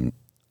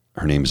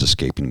 her name is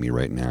escaping me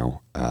right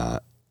now,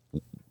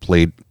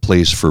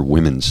 plays for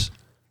women's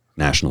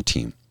national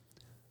team.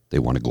 They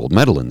won a gold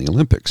medal in the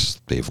Olympics.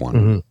 They've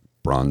won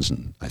bronze,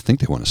 and I think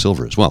they won a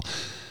silver as well.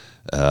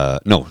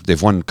 No,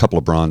 they've won a couple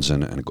of bronze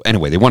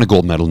anyway, they won a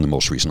gold medal in the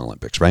most recent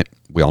Olympics, right?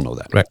 We all know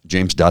that. Right.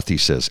 James Duthie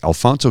says,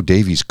 Alphonso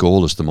Davies'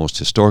 goal is the most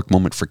historic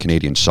moment for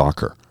Canadian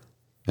soccer.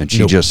 And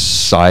she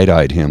just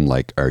side-eyed him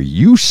like, are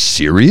you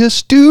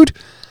serious, dude?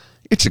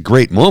 It's a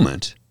great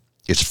moment.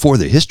 It's for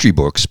the history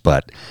books,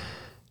 but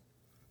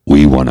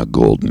we won a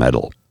gold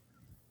medal.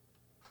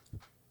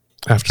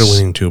 After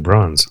winning 2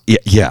 bronze.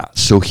 Yeah.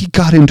 So he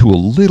got into a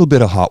little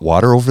bit of hot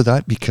water over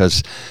that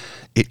because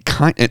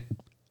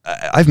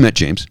I've met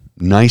James,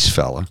 nice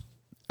fella.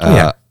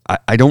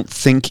 I don't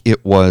think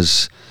it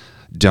was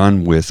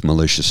done with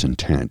malicious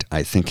intent.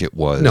 I think it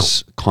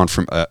was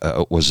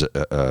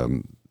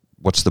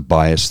what's the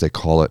bias they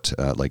call it?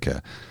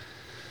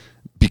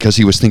 Because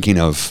he was thinking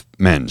of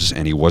men's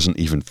and he wasn't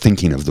even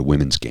thinking of the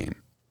women's game.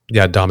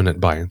 Yeah, dominance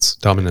bias.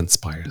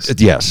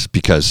 Yes,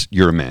 because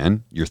you're a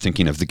man, you're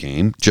thinking of the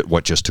game,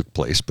 what just took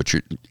place, but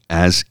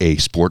as a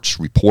sports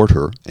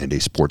reporter and a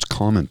sports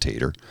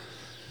commentator,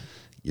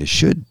 you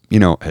should,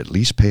 at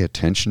least pay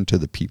attention to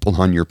the people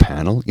on your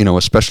panel,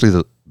 especially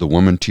the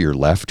woman to your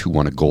left who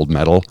won a gold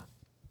medal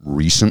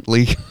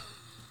recently.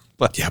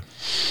 But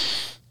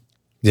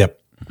Yep.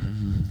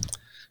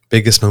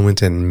 Biggest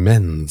moment in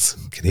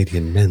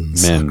Canadian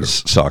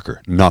men's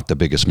soccer. Not the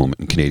biggest moment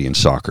in Canadian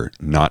soccer,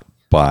 not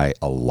by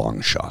a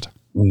long shot.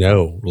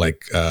 No,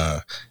 like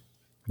the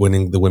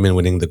women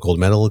winning the gold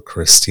medal,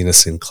 Christina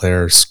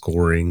Sinclair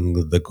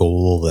scoring the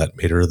goal that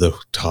made her the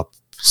top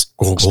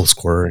goal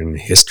scorer in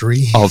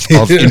history of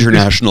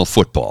international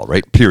football,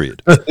 right?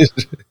 Period.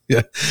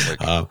 Yeah.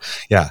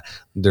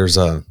 There's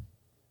the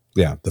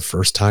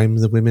first time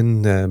the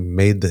women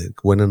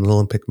win an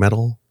Olympic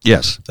medal.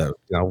 Yes.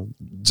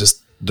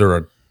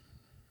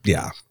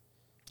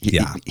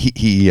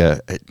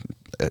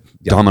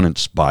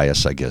 Dominance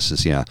bias, I guess,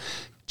 is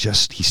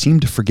just he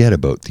seemed to forget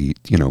about the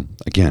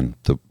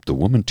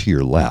woman to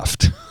your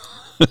left.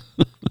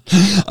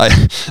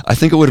 I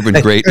think it would have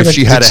been great if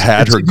she had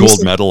her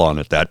gold medal on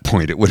at that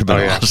point. It would have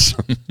been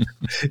awesome.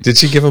 Did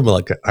she give him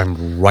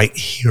I'm right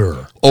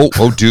here?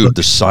 Oh, dude,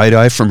 the side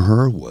eye from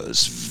her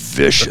was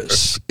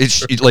vicious.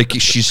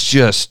 She's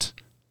just.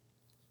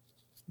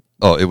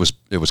 Oh, it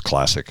was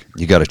classic.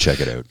 You got to check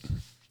it out.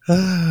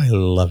 I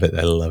love it.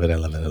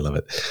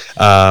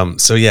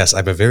 So yes,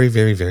 I'm a very,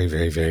 very, very,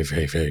 very, very,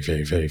 very, very,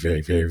 very, very,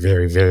 very, very,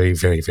 very, very,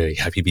 very, very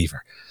happy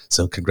Beaver.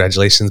 So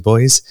congratulations,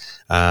 boys,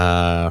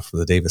 for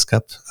the Davis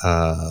Cup.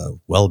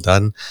 Well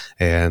done.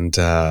 And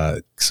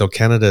so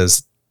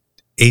Canada's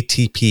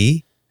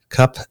ATP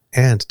Cup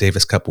and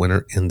Davis Cup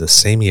winner in the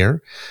same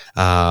year.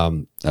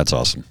 That's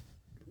awesome.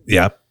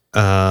 Yeah.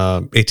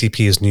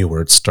 ATP is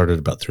newer. It started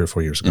about 3 or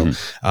 4 years ago.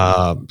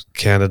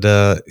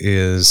 Canada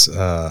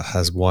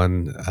has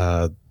won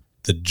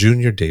the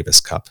Junior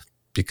Davis Cup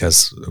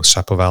because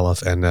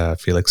Shapovalov and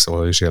Felix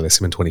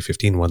Auger-Aliassime in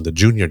 2015 won the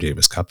Junior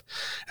Davis Cup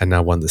and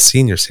now won the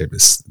Senior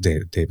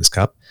Davis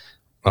Cup.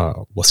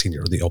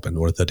 Senior, the Open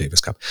or the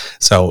Davis Cup.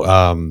 So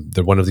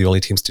they're one of the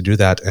only teams to do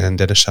that. And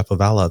Denis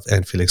Shapovalov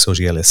and Felix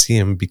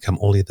Auger-Aliassime become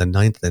only the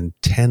 9th and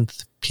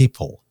 10th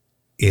people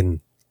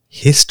in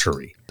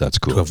history That's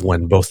cool. to have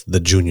won both the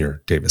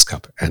Junior Davis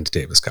Cup and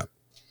Davis Cup.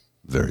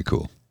 Very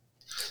cool.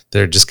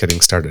 They're just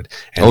getting started.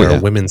 And our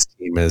women's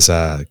team is,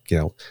 our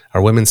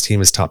women's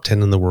team is top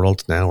 10 in the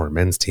world now. Our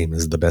men's team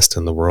is the best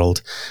in the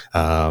world.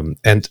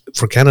 And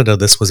for Canada,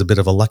 this was a bit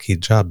of a lucky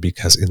job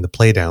because in the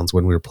playdowns,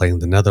 when we were playing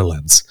the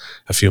Netherlands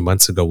a few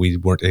months ago, we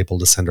weren't able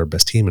to send our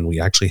best team and we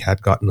actually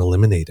had gotten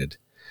eliminated.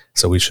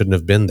 So we shouldn't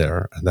have been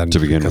there. And then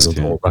because of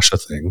the whole Russia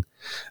thing,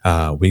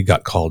 we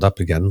got called up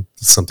again.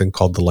 Something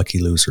called the lucky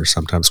loser.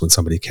 Sometimes when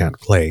somebody can't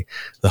play,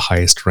 the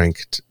highest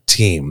ranked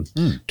team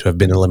to have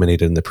been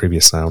eliminated in the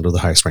previous round or the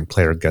highest ranked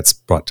player gets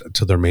brought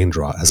to their main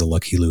draw as a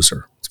lucky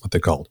loser. That's what they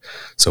called.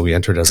 So we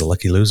entered as a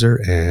lucky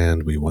loser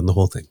and we won the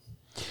whole thing.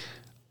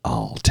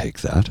 I'll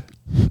take that.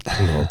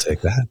 We'll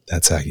take that.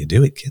 That's how you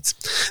do it, kids.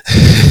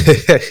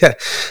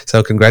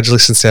 So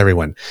congratulations to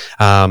everyone.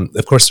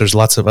 Of course, there's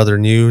lots of other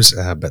news,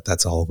 but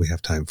that's all we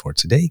have time for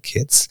today,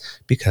 kids,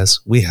 because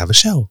we have a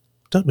show,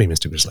 don't we,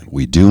 Mr. Grizzly?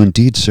 We do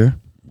indeed, sir.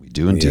 We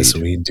do indeed. Yes,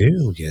 we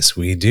do. Yes,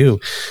 we do.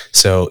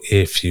 So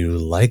if you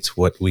liked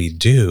what we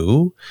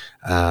do,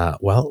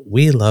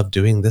 we love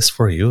doing this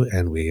for you,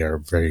 and we are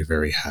very,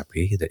 very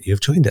happy that you've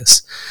joined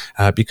us.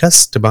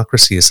 Because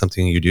democracy is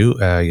something you do.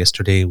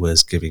 Yesterday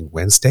was Giving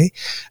Tuesday.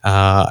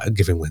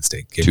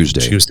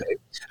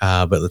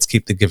 But let's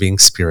keep the giving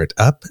spirit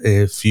up.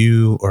 If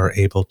you are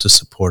able to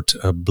support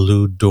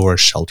Blue Door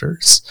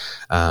Shelters,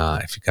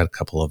 if you've got a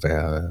couple of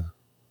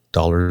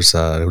dollars,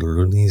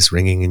 loonies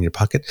ringing in your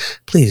pocket,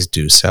 please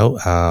do so.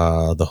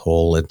 The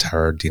whole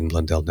entire Dean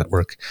Blundell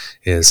network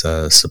is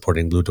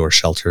supporting Blue Door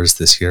Shelters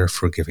this year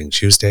for Giving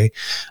Tuesday.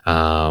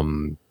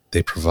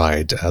 They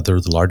provide,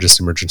 they're the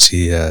largest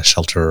emergency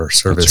shelter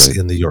service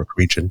in the York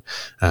region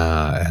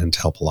and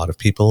help a lot of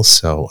people.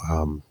 So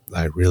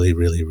I really,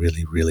 really,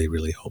 really, really,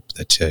 really hope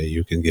that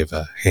you can give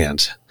a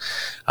hand.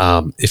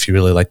 If you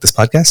really like this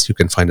podcast, you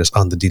can find us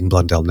on the Dean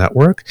Blundell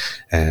Network,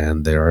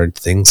 and there are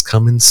things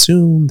coming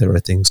soon. We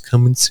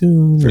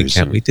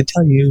can't wait to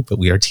tell you, but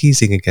we are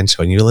teasing again,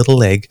 showing you a little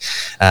leg,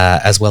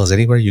 as well as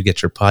anywhere you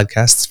get your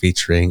podcasts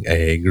featuring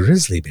a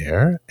grizzly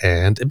bear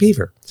and a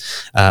beaver.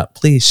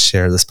 Please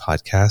share this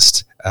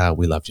podcast.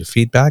 We love your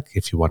feedback.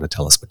 If you want to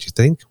tell us what you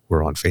think,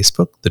 we're on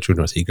Facebook, the True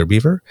North Eager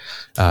Beaver,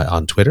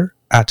 on Twitter,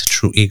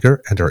 @TrueEager,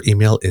 and our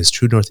email is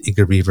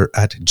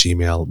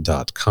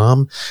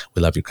truenortheagerbeaver@gmail.com.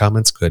 We love your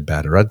comments, good,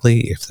 bad, or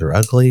ugly. If they're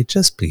ugly,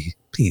 just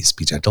please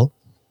be gentle.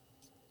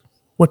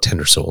 We're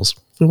tender souls.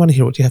 We want to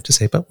hear what you have to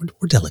say, but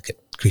we're delicate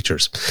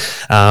creatures.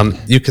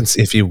 You can,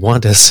 if you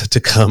want us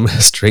to come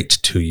straight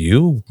to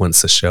you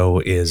once the show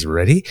is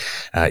ready,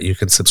 you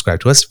can subscribe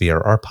to us via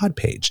our pod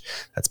page.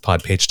 That's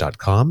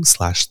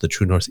podpage.com/the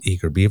True North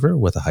Eager Beaver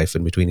with a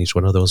hyphen between each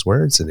one of those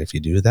words. And if you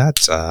do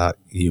that,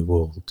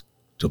 you'll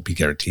be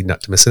guaranteed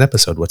not to miss an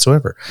episode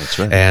whatsoever. That's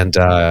right. And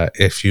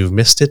if you've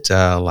missed it,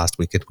 last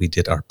weekend we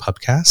did our pub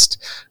chat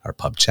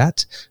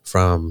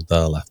from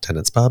the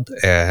Lieutenant's Pub,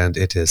 and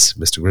it is,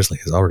 Mr. Grizzly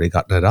has already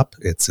gotten it up.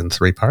 It's in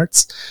 3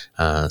 parts.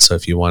 So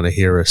if you want to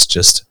hear us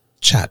just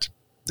chat,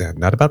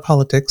 not about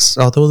politics,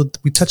 although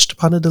we touched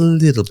upon it a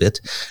little bit,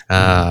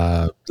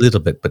 but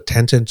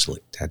tangentially.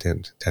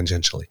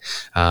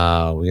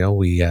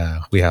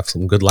 We have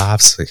some good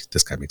laughs.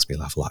 This guy makes me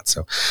laugh a lot.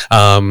 So,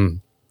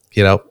 I'm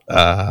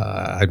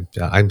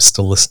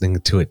still listening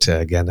to it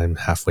again. I'm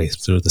halfway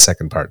through the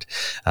second part.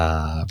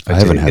 I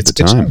haven't had the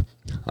time.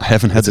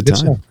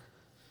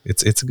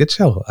 It's a good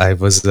show. I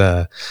was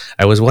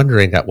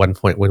wondering at one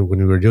point when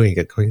we were doing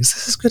it, going, is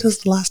this as good as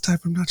the last time?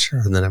 I'm not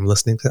sure. And then I'm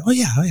listening to, oh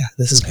yeah,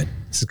 this is good.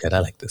 I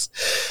like this.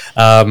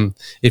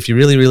 If you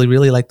really, really,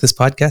 really like this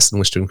podcast and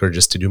wish to encourage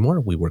us to do more,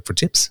 we work for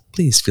tips.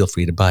 Please feel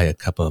free to buy a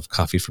cup of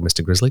coffee for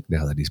Mr. Grizzly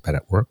now that he's been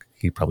at work.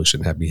 He probably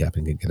shouldn't be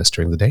having it get us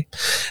during the day.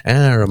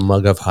 And a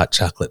mug of hot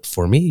chocolate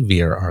for me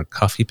via our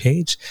coffee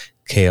page,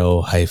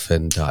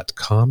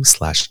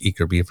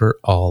 ko-fi.com/eagerbeaver,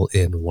 all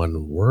in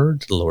one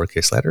word,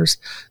 lowercase letters.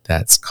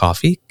 That's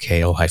coffee,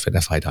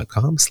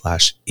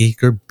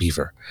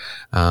 ko-fi.com/eagerbeaver.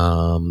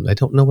 I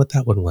don't know what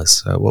that one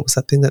was. What was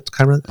that thing that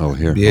Cameron? Oh,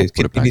 here.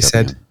 He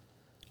said,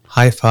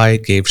 Hi-Fi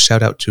gave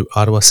shout out to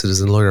Ottawa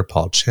citizen lawyer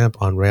Paul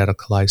Champ on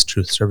Radicalized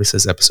Truth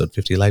Services episode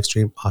 50 live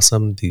stream.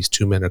 Awesome. These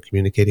two men are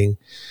communicating.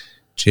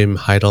 Jim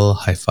Heidel,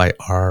 Hi-Fi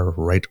are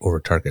right over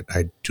target.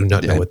 I do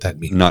not know what that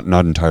means. Not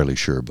entirely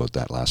sure about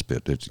that last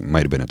bit. It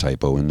might have been a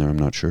typo in there. I'm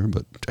not sure,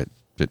 but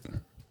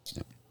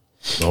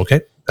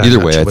okay. Either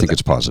way, I think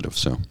it's positive.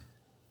 So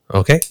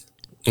okay.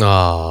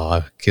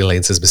 Oh,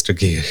 Elaine says Mr.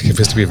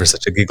 Beaver is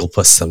such a giggle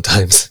puss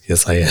sometimes.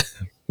 Yes, I am.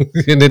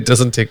 And it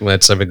doesn't take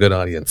much to have a good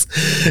audience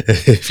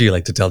if you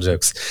like to tell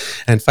jokes.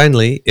 And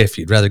finally, if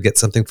you'd rather get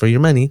something for your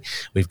money,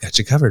 we've got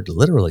you covered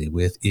literally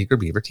with Eager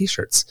Beaver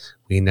t-shirts.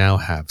 We now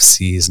have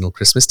seasonal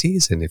Christmas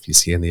tees. And if you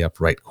see in the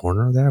upper right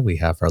corner there, we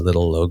have our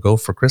little logo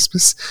for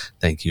Christmas.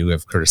 Thank you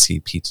of courtesy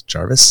Pete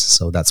Jarvis.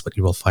 So that's what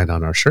you will find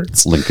on our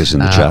shirts. Link is in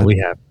the chat. We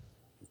have,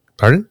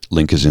 pardon?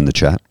 Link is in the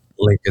chat.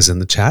 Link is in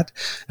the chat.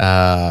 We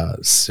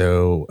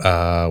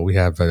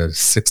have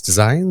 6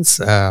 designs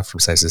from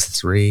sizes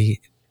 3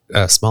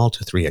 small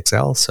to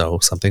 3XL, so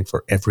something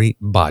for every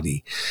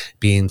body.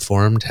 Being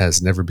formed has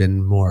never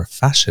been more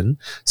fashion,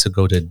 so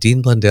go to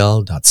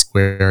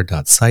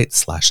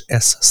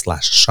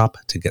deanblundell.square.site/s/shop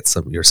to get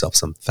yourself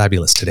some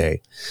fabulous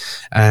today.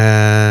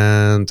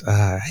 And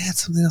I had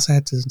something else I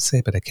had to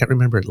say, but I can't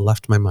remember. It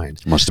left my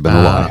mind. Must have been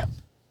a lie.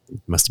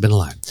 Must have been a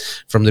lie.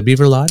 From the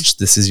Beaver Lodge,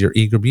 this is your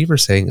Eager Beaver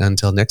saying,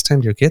 until next time,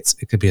 dear kids,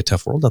 it could be a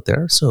tough world out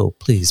there, so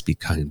please be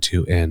kind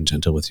to and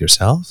gentle with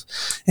yourself,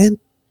 and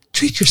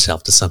treat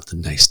yourself to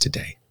something nice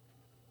today.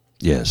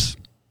 Yes.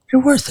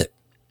 You're worth it.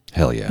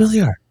 Hell yeah. You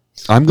really are.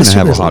 I'm going to Mr.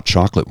 have a Grizzly. hot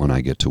chocolate when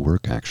I get to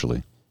work,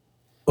 actually.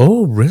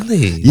 Oh,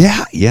 really?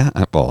 Yeah.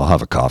 Well, I'll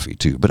have a coffee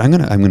too, but I'm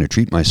gonna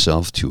treat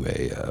myself to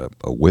a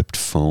whipped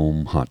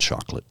foam hot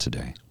chocolate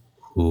today.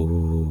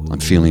 Ooh.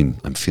 I'm feeling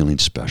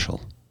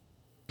special.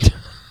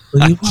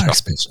 Well, you are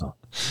special.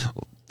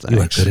 You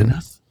are Thanks. good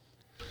enough.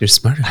 You're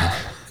smart enough.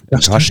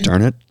 Gosh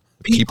darn it.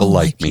 People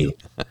like me. you.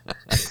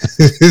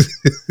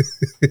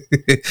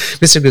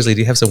 Mr. Grizzly, do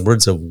you have some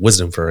words of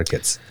wisdom for our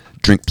kids?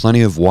 Drink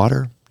plenty of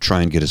water.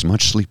 Try and get as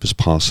much sleep as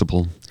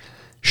possible.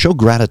 Show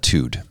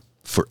gratitude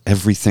for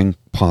everything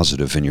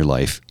positive in your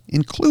life,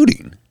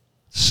 including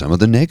some of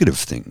the negative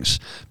things,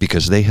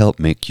 because they help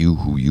make you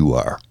who you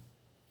are.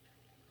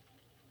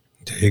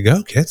 There you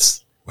go,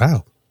 kids.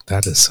 Wow,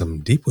 that is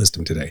some deep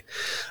wisdom today.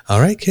 All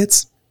right,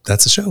 kids,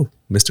 that's the show.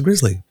 Mr.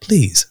 Grizzly,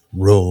 please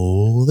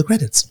roll the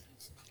credits.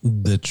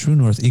 The True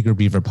North Eager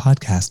Beaver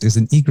podcast is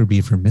an Eager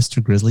Beaver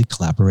Mr. Grizzly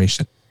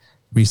collaboration.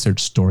 Research,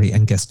 story,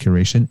 and guest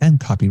curation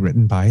and copy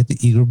written by the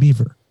Eager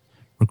Beaver.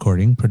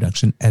 Recording,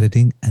 production,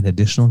 editing, and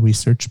additional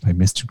research by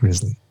Mr.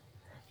 Grizzly.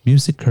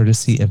 Music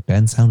courtesy of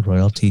Ben Sound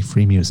Royalty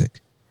Free Music.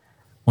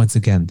 Once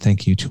again,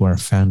 thank you to our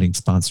founding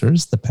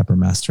sponsors, the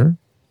Peppermaster,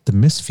 the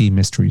Miss Fee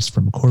Mysteries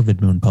from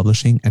Corvid Moon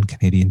Publishing and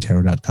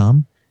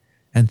CanadianTarot.com.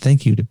 And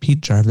thank you to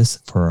Pete Jarvis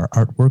for our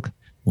artwork.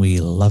 We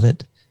love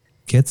it.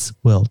 Kids,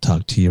 we'll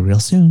talk to you real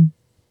soon.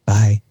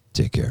 Bye.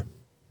 Take care.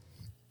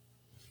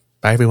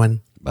 Bye,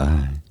 everyone.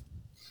 Bye.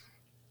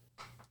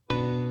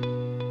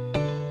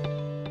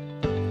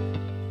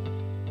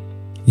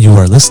 You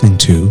are listening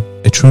to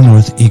a True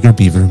North Eager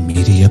Beaver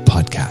Media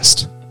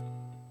Podcast.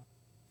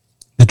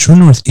 The True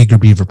North Eager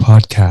Beaver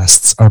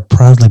podcasts are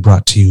proudly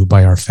brought to you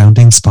by our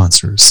founding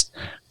sponsors,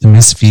 the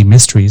Miss V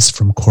Mysteries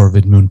from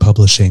Corvid Moon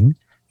Publishing,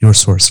 your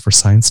source for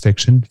science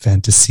fiction,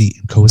 fantasy,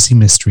 and cozy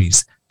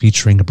mysteries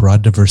featuring a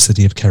broad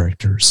diversity of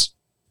characters.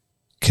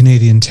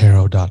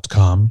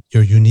 CanadianTarot.com,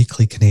 your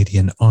uniquely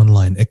Canadian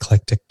online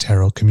eclectic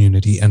tarot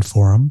community and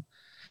forum.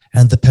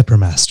 And the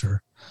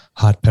Peppermaster,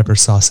 hot pepper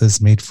sauces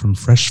made from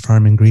fresh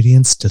farm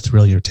ingredients to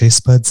thrill your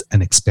taste buds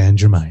and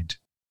expand your mind.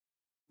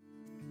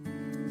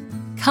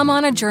 Come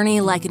on a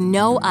journey like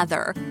no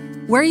other,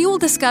 where you will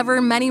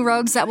discover many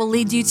roads that will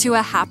lead you to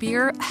a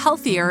happier,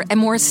 healthier, and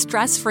more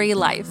stress-free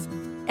life.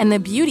 And the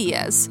beauty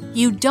is,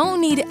 you don't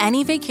need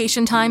any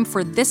vacation time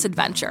for this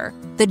adventure.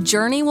 The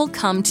journey will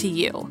come to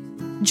you.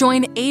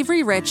 Join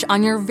Avery Rich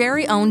on your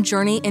very own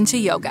journey into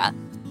yoga.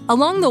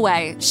 Along the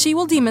way, she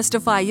will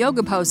demystify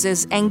yoga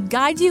poses and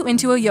guide you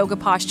into a yoga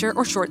posture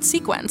or short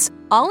sequence,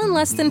 all in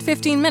less than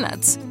 15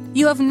 minutes.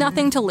 You have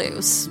nothing to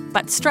lose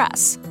but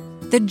stress.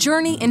 The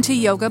Journey into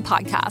Yoga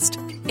podcast.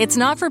 It's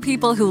not for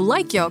people who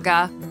like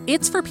yoga,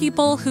 it's for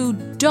people who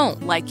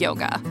don't like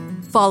yoga.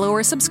 Follow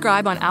or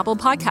subscribe on Apple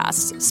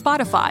Podcasts,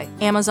 Spotify,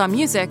 Amazon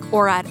Music,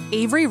 or at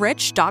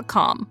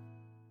averyrich.com.